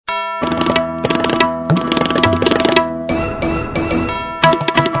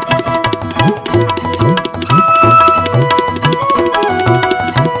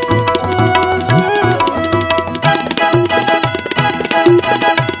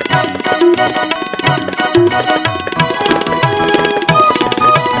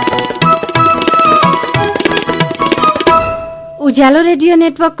उज्यालो radio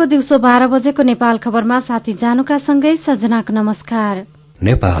नेटवर्कको दिउँसो 12 बजेको नेपाल खबरमा साथी जानुका सँगै सजनाको नमस्कार।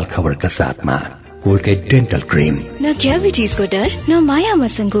 नेपाल खबरका साथमा कोलगेट डेन्टल क्रिम। न क्याभिटिजको डर न मायामा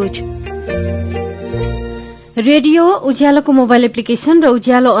संकोच। रेडियो उज्यालोको मोबाइल एप्लिकेशन र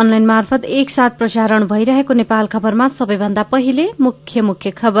उज्यालो अनलाइन मार्फत एकसाथ प्रसारण भइरहेको नेपाल खबरमा सबैभन्दा पहिले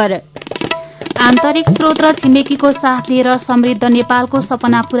मुख्य खबर। आन्तरिक स्रोत र छिमेकीको साथ लिएर समृद्ध नेपालको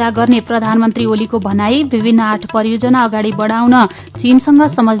सपना पूरा गर्ने प्रधानमन्त्री ओलीको भनाई। विभिन्न 8 परियोजना अगाडि बढ़ाउन चीनसँग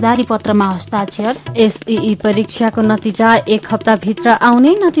समझदारी पत्रमा हस्ताक्षर। एसईई परीक्षाको नतिजा 1 हप्ताभित्र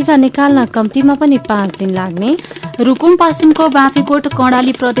आउने, नतिजा निकाल्न कम्तीमा पनि 5 दिन लाग्ने। रुकुम पश्चिमको बाँफीकोट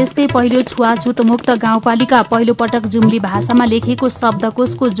कर्णाली प्रदेशकै पहिलो छुवाछुत मुक्त गाउँपालिका। पहिलो पटक जुम्ली भाषामा लेखिएको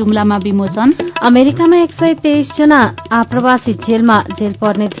शब्दकोशको जुम्लामा विमोचन। अमेरिकामा 123 जना आप्रवासी जेल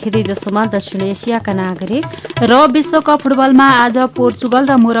पर्ने धेरै जसोमा दक्षिण एसियाका नागरिक। र विश्वकप फुटबलमा आज पोर्चुगल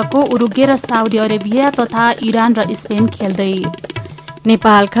र मोरक्को, उरुग्वे र साउदी अरेबिया तथा इरान र स्पेन खेल्दै।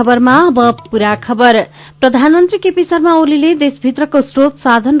 नेपाल खबरमा अब पूरा खबर। प्रधानमन्त्री केपी शर्मा ओलीले देशभित्रको स्रोत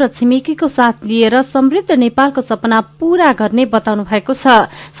साधन र छिमेकीको साथ लिएर समृद्ध नेपालको सपना पूरा गर्ने बताउनु भएको छ।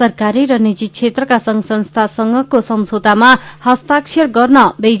 सरकारी र निजी क्षेत्रका संघ संस्थासँगको सम्झौतामा हस्ताक्षर गर्न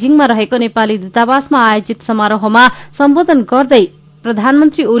बेजिङमा रहेको नेपाली दूतावासमा आयोजित समारोहमा सम्बोधन गर्दै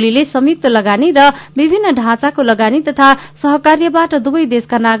प्रधानमन्त्री ओलीले संयुक्त लगानी र विभिन्न ढाँचाको लगानी तथा सहकार्यबाट दुवै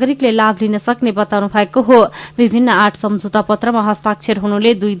देशका नागरिकले लाभ लिन सक्ने बताउनु भएको हो। विभिन्न 8 सम्झौता पत्रमा हस्ताक्षर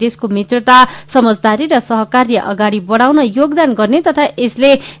हुनुले दुई देशको मित्रता, समझदारी र सहकार्य अगाडि बढ़ाउन योगदान गर्ने तथा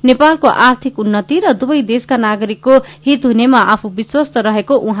यसले नेपालको आर्थिक उन्नति र दुवै देशका नागरिकको हित हुनेमा आफू विश्वस्त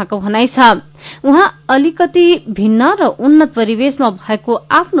रहेको उहाँको भनाइ छ। उहाँ अलिकति भिन्न र उन्नत परिवेशमा भएको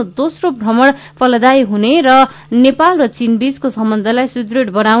आफ्नो दोस्रो भ्रमण फलदायी हुने र नेपाल र चीन बीचको सम्बन्धलाई सुदृढ़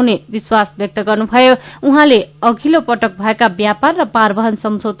बनाउने विश्वास व्यक्त गर्नुभयो। उहाँले अघिल्लो पटक भएका व्यापार र पारवहन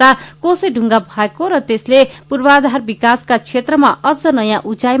सम्झौता कोसे ढुङ्गा भएको र त्यसले पूर्वाधार विकासका क्षेत्रमा अझ नयाँ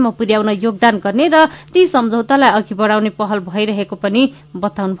उचाइमा पुर्याउन योगदान गर्ने र ती सम्झौतालाई अघि बढ़ाउने पहल भइरहेको पनि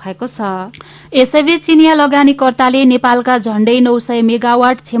बताउनु भएको छ। यसैबीच चिनिया लगानीकर्ताले नेपालका झण्डै 900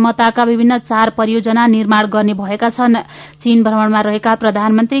 मेगावाट क्षमताका विभिन्न 4 परियोजना निर्माण गर्ने भएका छन्। चीन भ्रमणमा रहेका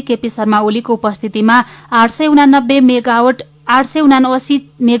प्रधानमन्त्री केपी शर्मा ओलीको उपस्थितिमा 879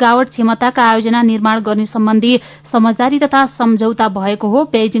 मेगावाट क्षमताका आयोजना निर्माण गर्ने सम्बन्धी समझदारी तथा सम्झौता भएको हो।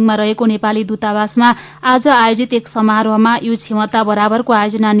 बेजिङमा रहेको नेपाली दूतावासमा आज आयोजित एक समारोहमा यो क्षमता बराबरको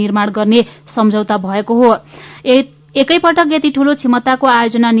आयोजना निर्माण गर्ने सम्झौता भएको हो। एकैपटक यति ठूलो क्षमताको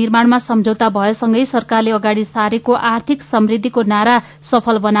आयोजना निर्माणमा सम्झौता भएसँगै सरकारले अगाडि सारेको आर्थिक समृद्धिको नारा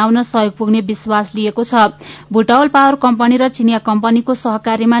सफल बनाउन सहयोग पुग्ने विश्वास लिएको छ। बुटौल पावर कम्पनी र चिनिया कम्पनीको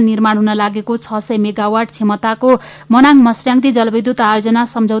सहकार्यमा निर्माण हुन लागेको 600 मेगावाट क्षमताको मनाङ मस्र्याङदी जलविद्युत आयोजना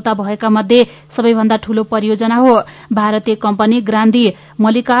सम्झौता भएका मध्ये सबैभन्दा ठूलो परियोजना हो। भारतीय कम्पनी ग्रान्धी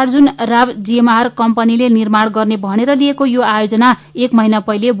मल्लिकार्जुन राव जीएमआर कम्पनीले निर्माण गर्ने भनेर लिएको यो आयोजना 1 महिना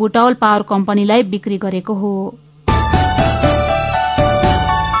पहिले बुटौल पावर कम्पनीलाई बिक्री गरेको हो।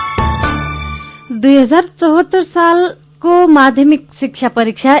 2074 सालको माध्यमिक शिक्षा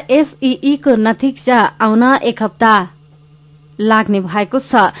परीक्षा एसईई को नतिजा आउन 1 हप्ता लाग्ने भएको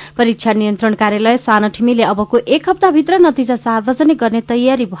छ। परीक्षा नियन्त्रण कार्यालय सानोठिमीले अबको 1 हप्ताभित्र नतिजा सार्वजनिक गर्ने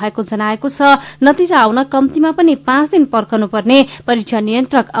तयारी भएको जनाएको छ। नतिजा आउन कम्तीमा पनि 5 दिन पर्खनुपर्ने परीक्षा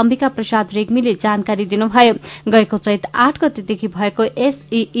नियन्त्रक अम्बिका प्रसाद रेग्मीले जानकारी दिनुभयो। गएको चैत 8 गतेदेखि भएको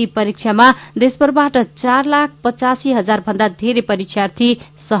एसईई परीक्षामा देशभरबाट 4,85,000 भन्दा धेरै परीक्षार्थी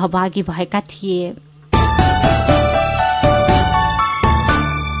सहभागी भएका थिए।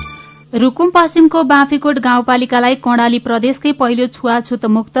 रुकुम पश्चिमको बाँफीकोट गाउँपालिकालाई कर्णाली प्रदेशकै पहिलो छुवाछुत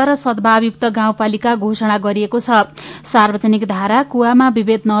मुक्त र सद्भावयुक्त गाउँपालिका घोषणा गरिएको छ। सार्वजनिक धारा, कुवामा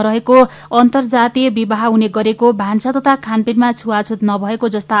विभेद नरहेको, अन्तर्जातीय विवाह हुने गरेको, भान्सा तथा खानपिनमा छुवाछुत नभएको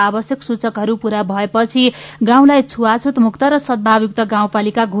जस्ता आवश्यक सूचकहरू पूरा भएपछि गाउँलाई छुवाछुत मुक्त र सद्भावयुक्त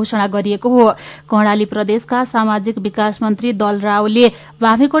गाउँपालिका घोषणा गरिएको हो। कर्णाली प्रदेशका सामाजिक विकास मन्त्री दल रावले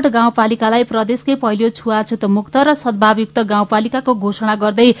बाँफीकोट गाउँपालिकालाई प्रदेशकै पहिलो छुवाछुत मुक्त र सद्भावयुक्त गाउँपालिकाको घोषणा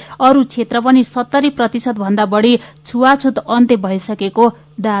गर्दै अरू क्षेत्र पनि 70% भन्दा बढ़ी छुवाछुत अन्त्य भइसकेको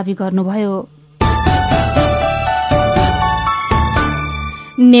दावी गर्नुभयो।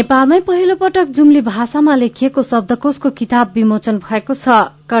 नेपालमै पहिलो पटक जुम्ली भाषामा लेखिएको शब्दकोशको किताब विमोचन भएको छ।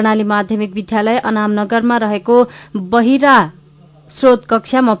 कर्णाली माध्यमिक विद्यालय अनामनगरमा रहेको बहिरा स्रोत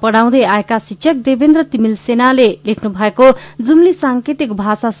कक्षामा पढ़ाउँदै आएका शिक्षक देवेन्द्र तिमिल सेनाले लेख्नु भएको जुम्ली सांकेतिक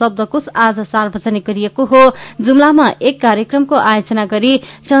भाषा शब्दकोश आज सार्वजनिक गरिएको हो। जुम्लामा एक कार्यक्रमको आयोजना गरी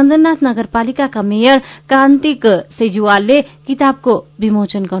चन्दननाथ नगरपालिकाका मेयर कान्तिक सेजुवालले किताबको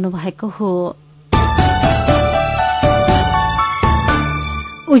विमोचन गर्नुभएको हो।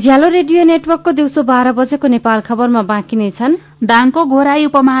 उज्यालो रेडियो नेटवर्कको दिउँसो 12 बजेको नेपाल खबरमा बाँकी नै छन्। दाङको घोराई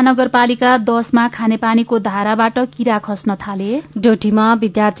उपमहानगरपालिका 10 मा खानेपानीको धाराबाट किरा खस्न थाले। डोटीमा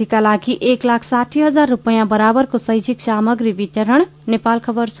विद्यार्थीका लागि 1,60,000 रुपियाँ बराबरको शैक्षिक सामग्री वितरण। नेपाल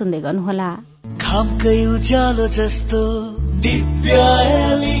खबर सुन्दै गर्नुहोला। घामकै उज्यालो जस्तो दिव्य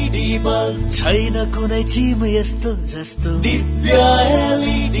एलईडी बल्ब छैन कुनै चिम यस्तो जस्तो दिव्य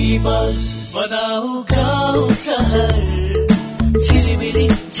एलईडी बल्ब बनाऊ गाउँ सहर झिलिमिली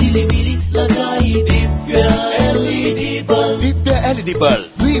झिलिमिली लगाई Divya LED bulb. Divya LED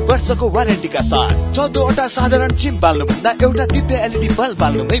bulb 2 वर्षको वारेन्टीका साथ 14वटा साधारण चिम बाल्नुभन्दा एउटा दिव्य एलईडी बल्ब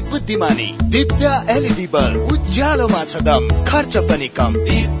बाल्नुमै बुद्धिमानी। दिव्य एलईडी बल्ब उज्यालोमा छ दम, खर्च पनि कम।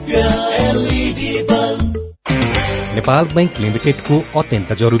 Divya LED bulb. Nepal bank लिमिटेडको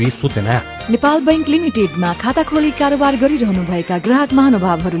अत्यन्त जरुरी सूचना। नेपाल बैंक लिमिटेडमा खाता खोली कारोबार गरिरहनुभएका ग्राहक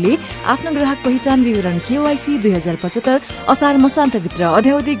महानुभावहरूले आफ्नो ग्राहक पहिचान विवरण केवाईसी 2075 असार मसान्तभित्र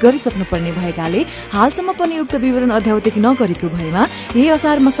अध्यावधिक गरिसक्नुपर्ने भएकाले हालसम्म पनि उक्त विवरण अध्यावधिक नगरेको भएमा यही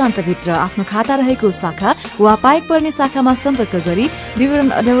असार मसान्तभित्र आफ्नो खाता रहेको शाखा वा पाएक पर्ने शाखामा सम्पर्क गरी विवरण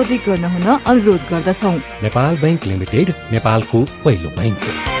अध्यावधिक गर्न हुन अनुरोध गर्दछौं। नेपाल बैंक लिमिटेड नेपालको पहिलो बैंक।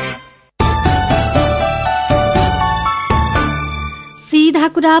 सीधा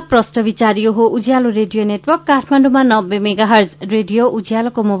कुरा प्रश्न विचारियो हो उज्यालो रेडियो नेटवर्क काठमाडौँमा 90 मेगाहर्ज रेडियो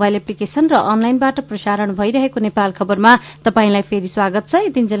उज्यालोको मोबाइल एप्लिकेशन र अनलाइनबाट प्रसारण भइरहेको नेपाल खबरमा तपाईंलाई फेरि स्वागत छ।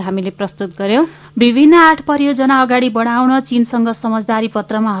 यतिन्जेल हामीले प्रस्तुत गर्यौं विभिन्न 8 परियोजना अगाडि बढ़ाउन चीनसँग समझदारी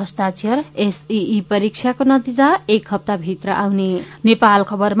पत्रमा हस्ताक्षर। एसईई परीक्षाको नतिजा 1 हप्ताभित्र आउने। नेपाल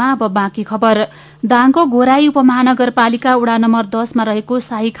खबरमा अब बाँकी खबर। दाङको घोराई उपमहानगरपालिका वडा नम्बर 10 मा रहेको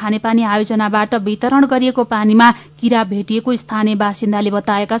शाही खानेपानी आयोजनाबाट वितरण गरिएको पानीमा किरा भेटिएको स्थानीय बासिन्दाले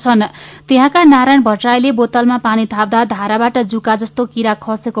बताएका छन्। त्यहाँका नारायण भट्टराईले बोतलमा पानी थाप्दा धाराबाट जुका जस्तो किरा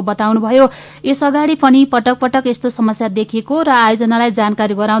खसेको बताउनुभयो। यसअगाडि पनि पटक पटक यस्तो समस्या देखिएको र आयोजनालाई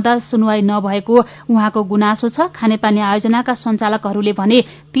जानकारी गराउँदा सुनवाई नभएको उहाँको गुनासो छ। खानेपानी आयोजनाका सञ्चालकहरूले भने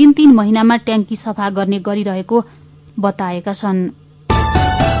 3-3 महिनामा ट्याङ्की सफा गर्ने गरिरहेको बताएका छन्।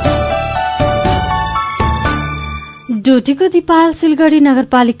 डोटीको दिपाल सिलगढ़ी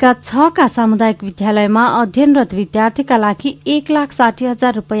नगरपालिका 6 का सामुदायिक विद्यालयमा अध्ययनरत विद्यार्थीका लागि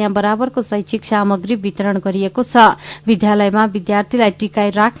 1,60,000 रुपियाँ बराबरको शैक्षिक सामग्री वितरण गरिएको छ। विद्यालयमा विद्यार्थीलाई टिकाइ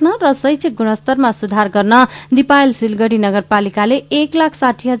राख्न र शैक्षिक गुणस्तरमा सुधार गर्न दिपाल सिलगढ़ी नगरपालिकाले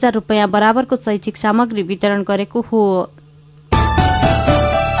 1,60,000 रुपियाँ बराबरको शैक्षिक सामग्री वितरण गरेको हो।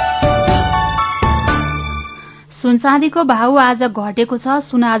 सुन चाँदीको भाउ आज घटेको छ।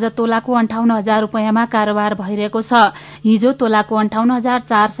 सुन आज तोलाको 58,000 रुपियाँमा कारोबार भइरहेको छ। हिजो तोलाको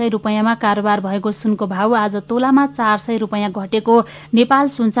 58,400 रुपियाँमा कारोबार भएको सुनको भाउ आज तोलामा 400 रुपियाँ घटेको नेपाल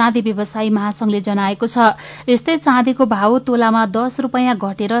सुन चाँदी व्यवसायी महासंघले जनाएको छ। यस्तै चाँदीको भाउ तोलामा 10 रुपियाँ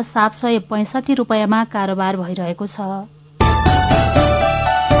घटेर 765 रुपियाँमा कारोबार भइरहेको छ।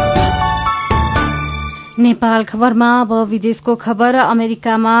 नेपाल खबरमा अब विदेशको खबर।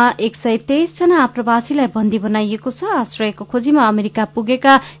 अमेरिकामा 123 जना आप्रवासीलाई बन्दी बनाइएको छ। आश्रयको खोजीमा अमेरिका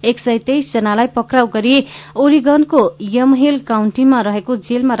पुगेका 123 जनालाई पक्राउ गरी ओरिगनको यमहिल काउन्टीमा रहेको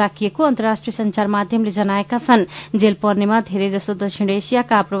जेलमा राखिएको अन्तर्राष्ट्रिय संचार माध्यमले जनाएका छन्। जेल पर्नेमा धेरैजसो दक्षिण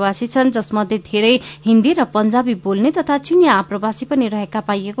एसियाका आप्रवासी छन्, जसमध्ये धेरै हिन्दी र पञ्जाबी बोल्ने तथा चीनिया आप्रवासी पनि रहेका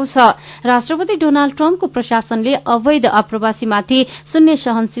पाइएको छ। राष्ट्रपति डोनाल्ड ट्रम्पको प्रशासनले अवैध आप्रवासीमाथि शून्य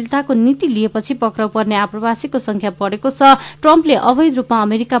सहनशीलताको नीति लिएपछि पक्राउ पर्ने आप्रवासीको संख्या बढ़ेको छ। ट्रम्पले अवैध रूपमा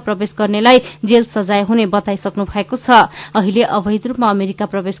अमेरिका प्रवेश गर्नेलाई जेल सजाय हुने बताइसक्नु भएको छ। अहिले अवैध रूपमा अमेरिका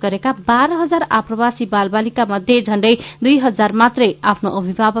प्रवेश गरेका 12,000 आप्रवासी बालबालिका मध्ये झण्डै 2,000 मात्रै आफ्नो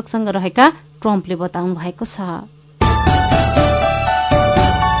अभिभावकसँग रहेका ट्रम्पले बताउनु भएको छ।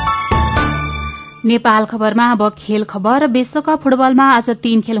 नेपाल खबरमा अब खेल खबर। विश्वकप फुटबलमा आज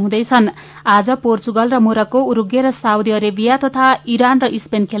 3 खेल हुँदैछन्। आज पोर्चुगल र मोरक्को, उरुग्वे र साउदी अरेबिया तथा इरान र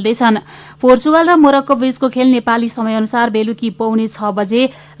स्पेन खेल्दैछन्। पोर्चुगल र मोरक्को बीचको खेल नेपाली समयअनुसार बेलुकी 5:45 बजे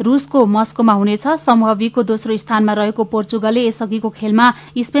रूसको मस्कोमा हुनेछ। समूह बी को दोस्रो स्थानमा रहेको पोर्चुगलले यसअघिको खेलमा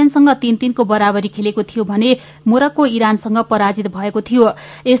स्पेनसँग 3-3 को बराबरी खेलेको थियो भने मोरक्को इरानसँग पराजित भएको थियो।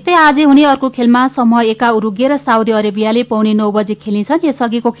 यस्तै आज हुने अर्को खेलमा समूह ए का उरुग्वे र साउदी अरेबियाले 9:45 बजे खेलिन्छन्।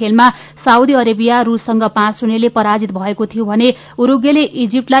 यसअघिको खेलमा साउदी अरेबिया रूससँग 5-0 ले पराजित भएको थियो भने उरुग्वेले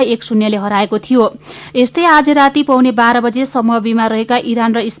इजिप्टलाई 1-0 ले हराएको थियो। यस्तै आज राति 12:15 बजे समूह बीमा रहेका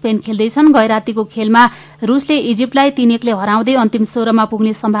इरान र स्पेन खेल्दैछन्। गैरातीको खेलमा रूसले इजिप्टलाई 3-1 ले हराउँदै अन्तिम 16 मा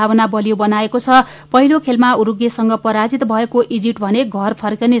पुग्ने सम्भावना बलियो बनाएको छ। पहिलो खेलमा उरुग्वेसँग पराजित भएको इजिप्ट भने घर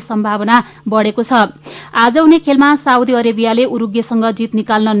फर्कने सम्भावना बढ़ेको छ। आज हुने खेलमा साउदी अरेबियाले उरुग्वेसँग जित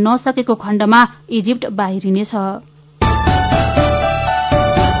निकाल्न नसकेको खण्डमा इजिप्ट बाहिरिनेछ।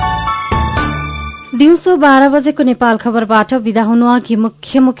 दिउँसो 12 बजेको नेपाल खबरबाट विदा हुनु अघि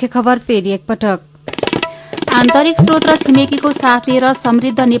मुख्य खबर फेरि एकपटक। आन्तरिक स्रोत र छिमेकीको साथ लिएर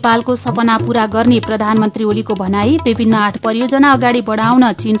समृद्ध नेपालको सपना पूरा गर्ने प्रधानमन्त्री ओलीको भनाई। विभिन्न 8 परियोजना अगाडि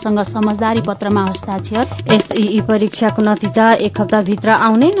बढाउन चीनसँग समझदारी पत्रमा हस्ताक्षर। एसईई परीक्षाको नतिजा 1 हप्ताभित्र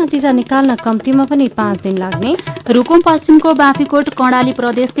आउने, नतिजा निकाल्न कम्तीमा पनि 5 दिन लाग्ने। रुकुम पश्चिमको बाँफीकोट कर्णाली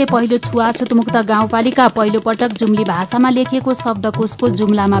प्रदेशकै पहिलो छुवाछुत मुक्त गाउँपालिका पहिलो पटक जुम्ली भाषामा लेखिएको शब्दकोशको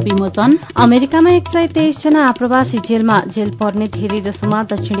जुम्लामा विमोचन। अमेरिकामा 123 जना आप्रवासी जेल पर्ने धेरैजसोमा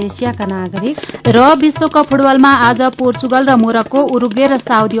दक्षिण एसियाका नागरिक। र विश्वकप फुटबलमा आज पोर्चुगल र मोरक्को, उरुग्वे र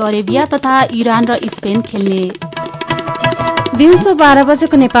साउदी अरेबिया तथा इरान र स्पेन खेल्ने। दिउँसो 12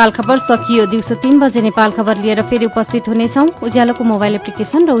 बजेको नेपाल खबर सकियो। दिउँसो 3 बजे नेपाल खबर लिएर फेरि उपस्थित हुनेछौं। उज्यालोको मोबाइल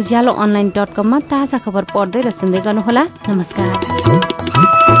एप्लिकेशन र उज्यालो online.com मा ताजा खबर पढ्दै र सुन्दै गर्नुहोला।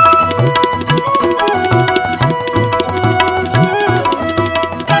 नमस्कार।